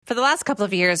For the last couple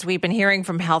of years, we've been hearing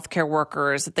from healthcare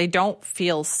workers that they don't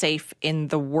feel safe in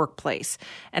the workplace.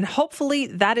 And hopefully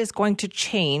that is going to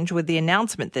change with the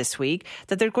announcement this week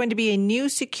that there's going to be a new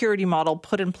security model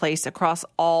put in place across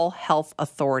all health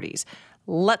authorities.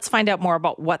 Let's find out more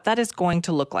about what that is going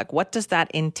to look like. What does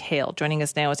that entail? Joining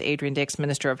us now is Adrian Dix,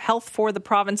 Minister of Health for the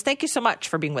province. Thank you so much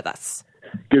for being with us.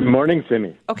 Good morning,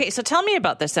 Simi. Okay, so tell me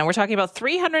about this then. We're talking about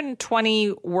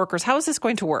 320 workers. How is this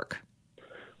going to work?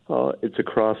 It's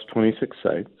across 26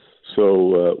 sites.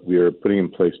 So we are putting in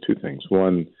place two things.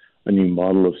 One, a new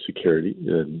model of security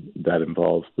that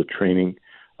involves the training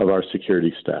of our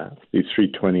security staff. These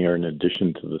 320 are in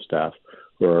addition to the staff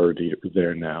who are already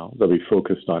there now. They'll be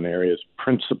focused on areas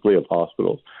principally of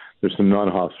hospitals. There's some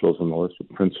non-hospitals on the list,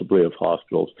 but principally of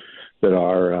hospitals that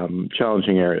are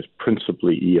challenging areas,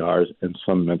 principally ERs and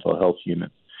some mental health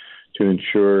units, to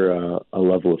ensure a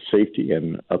level of safety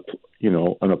and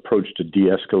an approach to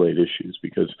de-escalate issues.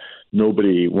 Because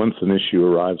nobody, once an issue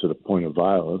arrives at a point of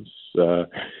violence,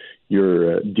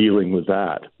 you're dealing with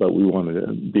that. But we want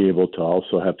to be able to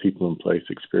also have people in place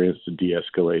experienced to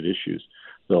de-escalate issues.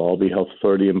 They'll all be health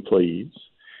authority employees.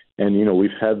 And, we've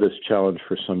had this challenge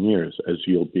for some years. As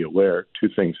you'll be aware, two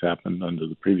things happened under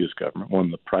the previous government.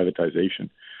 One, the privatization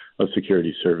of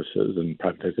security services and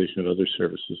privatization of other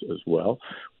services as well.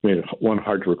 Made it, one,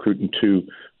 hard to recruit, and two,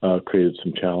 created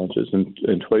some challenges.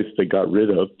 And twice they got rid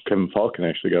of, Kevin Falcon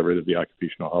actually got rid of the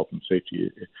Occupational Health and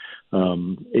Safety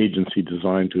agency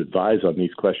designed to advise on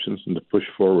these questions and to push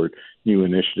forward new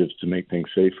initiatives to make things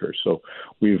safer. So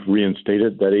we've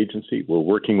reinstated that agency. We're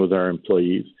working with our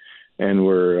employees, and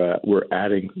we're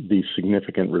adding these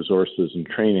significant resources and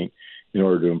training in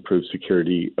order to improve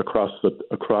security across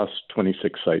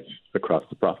 26 sites across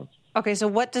the province. Okay, so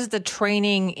what does the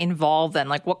training involve then?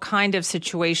 Like, what kind of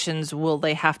situations will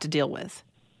they have to deal with?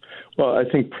 Well, I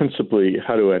think principally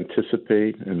how to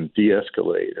anticipate and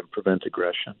de-escalate and prevent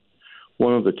aggression.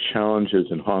 One of the challenges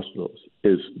in hospitals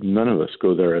is none of us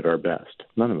go there at our best.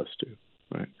 None of us do,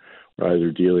 right? We're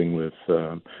either dealing with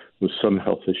some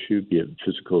health issue, be it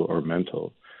physical or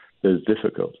mental, that is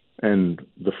difficult. And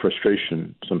the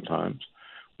frustration sometimes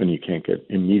when you can't get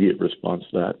immediate response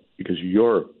to that, because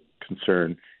your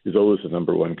concern is always the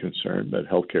number one concern, but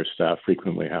healthcare staff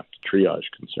frequently have to triage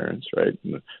concerns, right?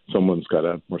 And if someone's got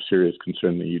a more serious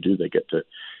concern than you do, they get to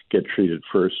get treated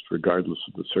first, regardless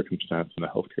of the circumstance in the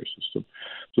healthcare system.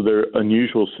 So there are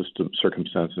unusual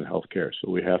circumstances in healthcare.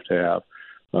 So we have to have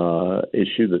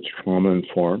issue that's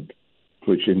trauma-informed,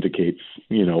 which indicates,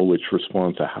 which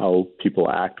responds to how people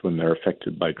act when they're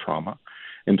affected by trauma,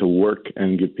 and to work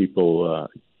and give people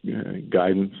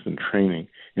guidance and training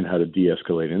in how to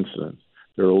de-escalate incidents.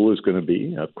 There are always going to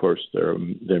be, of course, there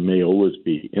may always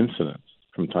be incidents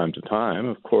from time to time,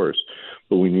 of course,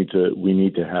 but we need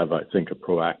to have, I think, a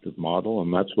proactive model,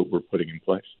 and that's what we're putting in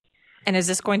place. And is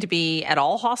this going to be at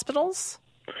all hospitals?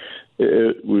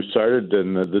 We've started,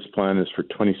 and this plan is for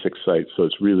 26 sites, so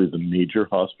it's really the major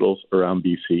hospitals around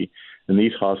BC. And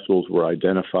these hospitals were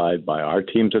identified by our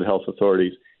teams at health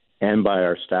authorities and by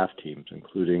our staff teams,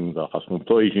 including the Hospital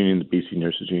Employees Union, the BC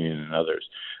Nurses Union, and others,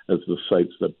 as the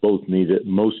sites that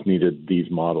most needed these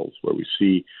models, where we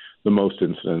see the most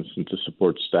incidents, and to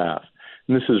support staff.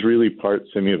 And this is really part,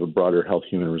 Simi, of a broader health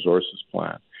human resources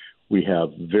plan. We have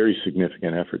very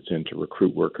significant efforts in to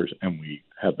recruit workers, and we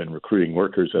have been recruiting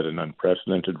workers at an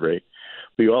unprecedented rate.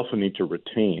 We also need to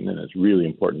retain, and it's really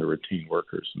important to retain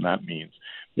workers, and that means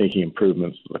making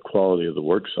improvements to the quality of the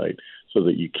work site so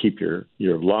that you keep your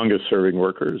longest-serving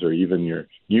workers or even your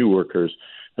new workers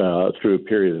through a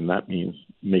period, and that means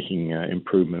making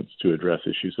improvements to address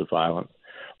issues of violence.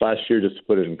 Last year, just to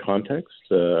put it in context,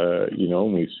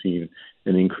 we've seen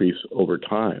an increase over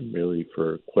time, really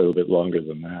for quite a bit longer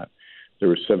than that. There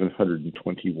were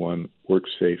 721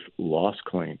 WorkSafe loss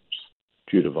claims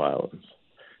due to violence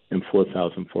and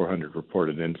 4,400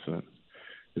 reported incidents.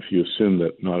 If you assume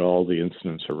that not all the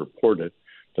incidents are reported,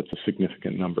 that's a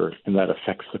significant number, and that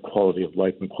affects the quality of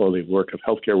life and quality of work of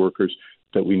healthcare workers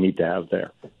that we need to have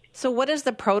there. So what is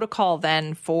the protocol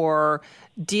then for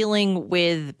dealing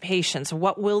with patients?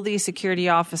 What will these security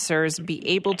officers be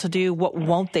able to do? What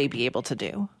won't they be able to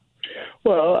do?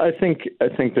 Well, I think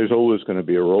there's always going to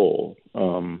be a role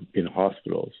in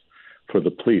hospitals for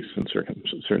the police in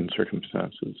certain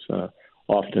circumstances.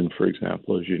 Often, for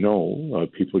example, as you know,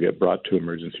 people get brought to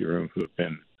emergency room who have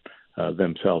been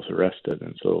themselves arrested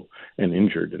and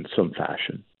injured in some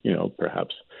fashion,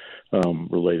 perhaps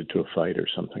related to a fight or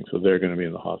something. So they're going to be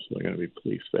in the hospital. They're going to be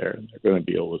police there, and they're going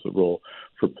to be always a role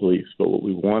for police. But what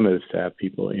we want is to have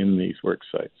people in these work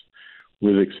sites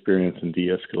with experience in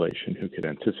de-escalation who could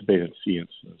anticipate and see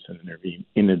incidents and intervene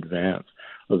in advance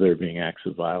of there being acts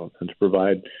of violence, and to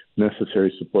provide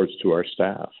necessary supports to our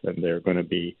staff. And they're going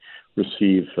to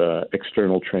receive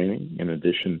external training in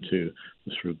addition to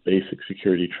the sort of basic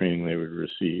security training they would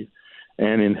receive,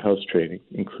 and in-house training,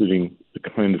 including the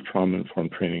kind of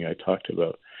trauma-informed training I talked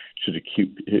about,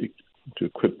 to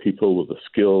equip people with the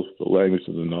skills, the language,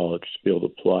 and the knowledge to be able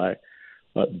to apply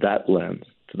that lens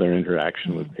to their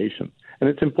interaction with patients. And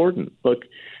it's important. Look,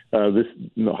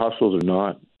 hospitals are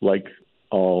not like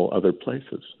all other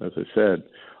places. As I said,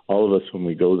 all of us, when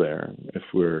we go there, if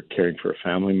we're caring for a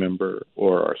family member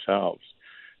or ourselves,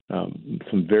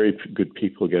 some very good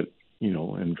people get,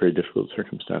 in very difficult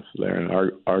circumstances there. And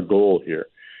our goal here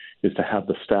is to have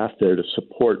the staff there to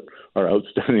support our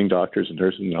outstanding doctors and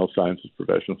nurses and health sciences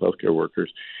professionals, healthcare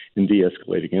workers in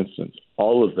de-escalating incidents.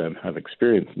 All of them have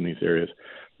experience in these areas.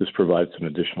 This provides some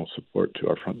additional support to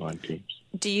our frontline teams.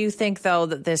 Do you think, though,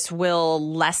 that this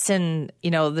will lessen,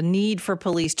 the need for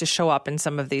police to show up in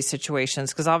some of these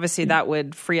situations? Because obviously that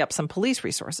would free up some police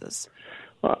resources.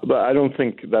 But I don't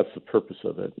think that's the purpose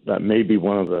of it. That may be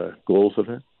one of the goals of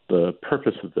it. The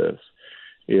purpose of this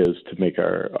is to make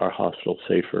our hospitals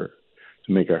safer,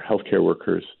 to make our healthcare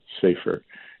workers safer,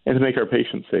 and to make our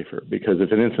patients safer. Because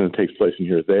if an incident takes place and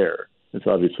you're there, it's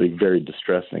obviously very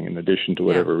distressing, in addition to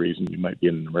whatever reason you might be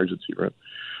in an emergency room.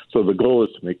 So the goal is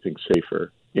to make things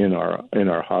safer in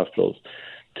our hospitals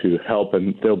to help,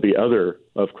 and there'll be other,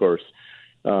 of course,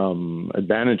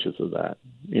 advantages of that.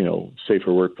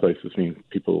 Safer workplaces mean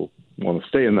people want to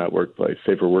stay in that workplace.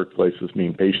 Safer workplaces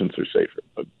mean patients are safer.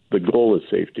 But the goal is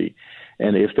safety,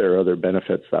 and if there are other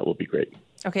benefits, that will be great.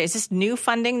 Okay, is this new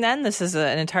funding then? This is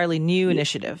an entirely new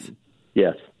initiative?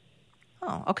 Yes.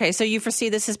 Oh, okay. So you foresee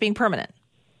this as being permanent?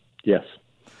 Yes.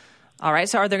 All right.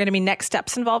 So are there going to be next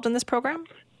steps involved in this program?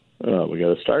 We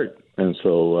got to start. And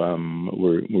so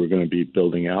we're going to be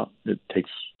building out. It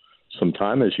takes some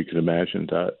time, as you can imagine,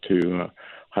 to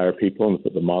hire people and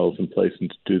put the models in place and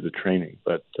to do the training.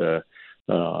 But the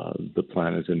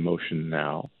plan is in motion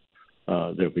now.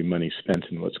 There'll be money spent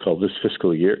in what's called this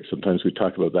fiscal year. Sometimes we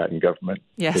talk about that in government.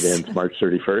 Yes. It ends March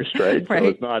 31st, right?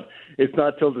 Right. So it's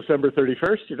not till December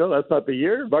 31st. That's not the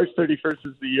year. March 31st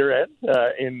is the year end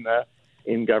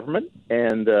in government.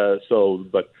 And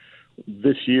but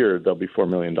this year there'll be $4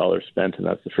 million spent, and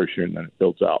that's the first year, and then it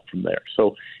builds out from there.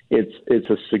 So it's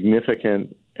a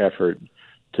significant effort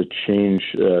to change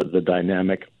the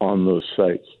dynamic on those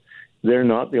sites. They're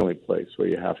not the only place where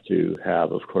you have to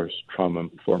have, of course,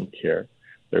 trauma-informed care.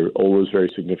 There are always very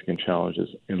significant challenges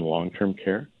in long-term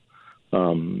care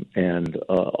and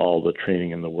all the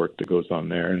training and the work that goes on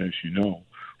there. And as you know,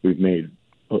 we've made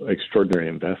extraordinary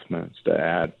investments to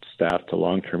add staff to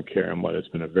long-term care in what has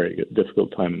been a very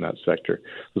difficult time in that sector.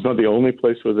 It's not the only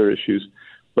place where there are issues,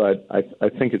 but I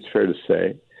think it's fair to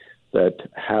say that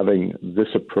having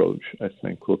this approach, I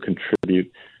think, will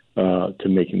contribute to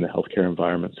making the healthcare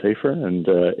environment safer, and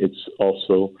it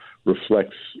also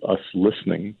reflects us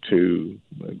listening to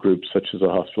groups such as the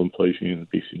Hospital Employees Union and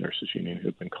the BC Nurses Union,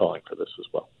 who've been calling for this as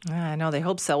well. I know, they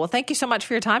hope so. Well, thank you so much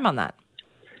for your time on that.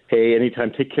 Hey,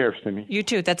 anytime. Take care, Simi. You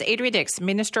too. That's Adria Dix,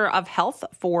 Minister of Health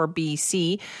for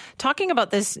BC, talking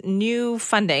about this new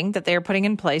funding that they are putting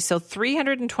in place. So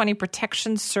 320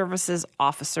 protection services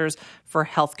officers for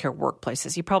healthcare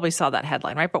workplaces. You probably saw that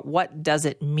headline, right? But what does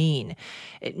it mean?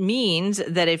 It means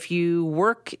that if you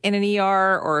work in an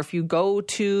ER or if you go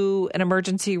to an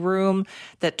emergency room,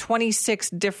 that 26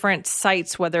 different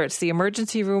sites, whether it's the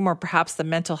emergency room or perhaps the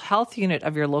mental health unit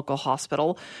of your local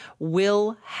hospital,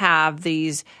 will have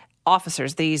these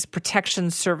officers, these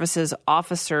protection services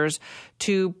officers,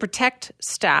 to protect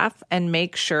staff and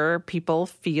make sure people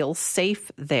feel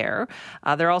safe there.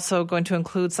 They're also going to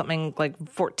include something like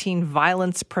 14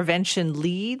 violence prevention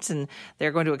leads, and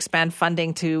they're going to expand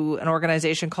funding to an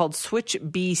organization called Switch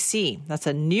BC. That's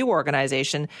a new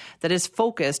organization that is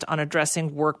focused on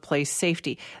addressing workplace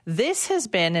safety. This has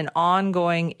been an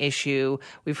ongoing issue.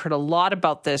 We've heard a lot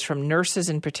about this from nurses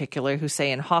in particular, who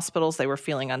say in hospitals they were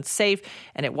feeling unsafe,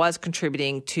 and it was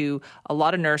contributing to a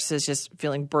lot of nurses just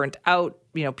feeling burnt out,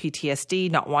 PTSD,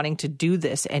 not wanting to do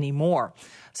this anymore.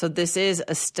 So this is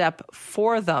a step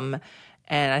for them.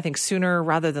 And I think sooner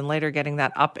rather than later getting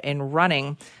that up and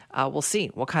running, we'll see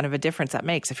what kind of a difference that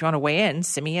makes. If you want to weigh in,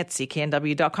 Simi at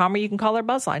cknw.com, or you can call our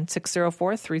buzzline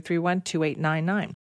 604-331-2899.